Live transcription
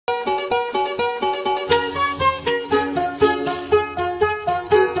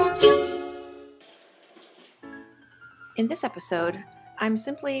In this episode, I'm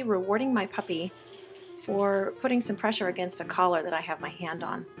simply rewarding my puppy for putting some pressure against a collar that I have my hand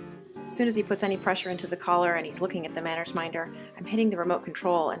on. As soon as he puts any pressure into the collar and he's looking at the manners minder, I'm hitting the remote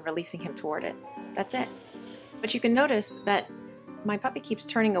control and releasing him toward it. That's it. But you can notice that my puppy keeps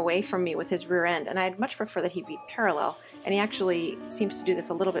turning away from me with his rear end, and I'd much prefer that he be parallel, and he actually seems to do this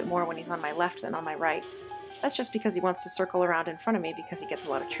a little bit more when he's on my left than on my right. That's just because he wants to circle around in front of me because he gets a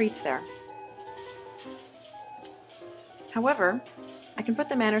lot of treats there. However, I can put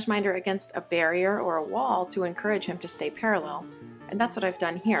the manners minder against a barrier or a wall to encourage him to stay parallel, and that's what I've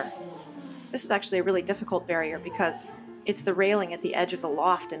done here. This is actually a really difficult barrier because it's the railing at the edge of the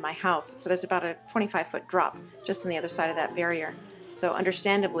loft in my house, so there's about a 25-foot drop just on the other side of that barrier. So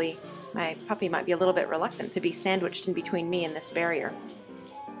understandably, my puppy might be a little bit reluctant to be sandwiched in between me and this barrier.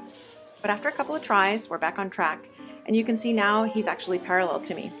 But after a couple of tries, we're back on track, and you can see now he's actually parallel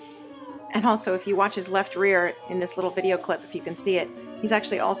to me. And also, if you watch his left rear in this little video clip, if you can see it, he's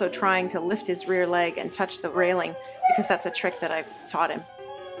actually also trying to lift his rear leg and touch the railing because that's a trick that I've taught him.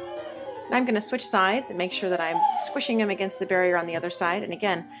 Now I'm going to switch sides and make sure that I'm squishing him against the barrier on the other side. And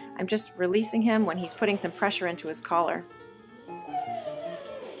again, I'm just releasing him when he's putting some pressure into his collar.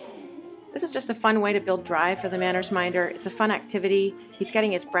 This is just a fun way to build drive for the manners minder. It's a fun activity. He's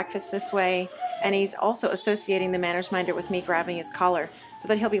getting his breakfast this way, and he's also associating the manners minder with me grabbing his collar so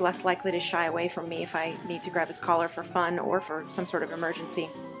that he'll be less likely to shy away from me if I need to grab his collar for fun or for some sort of emergency.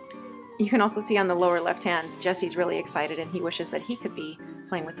 You can also see on the lower left hand, Jesse's really excited and he wishes that he could be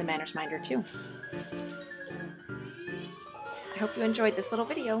playing with the manners minder too. I hope you enjoyed this little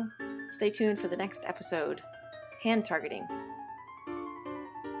video. Stay tuned for the next episode, hand targeting.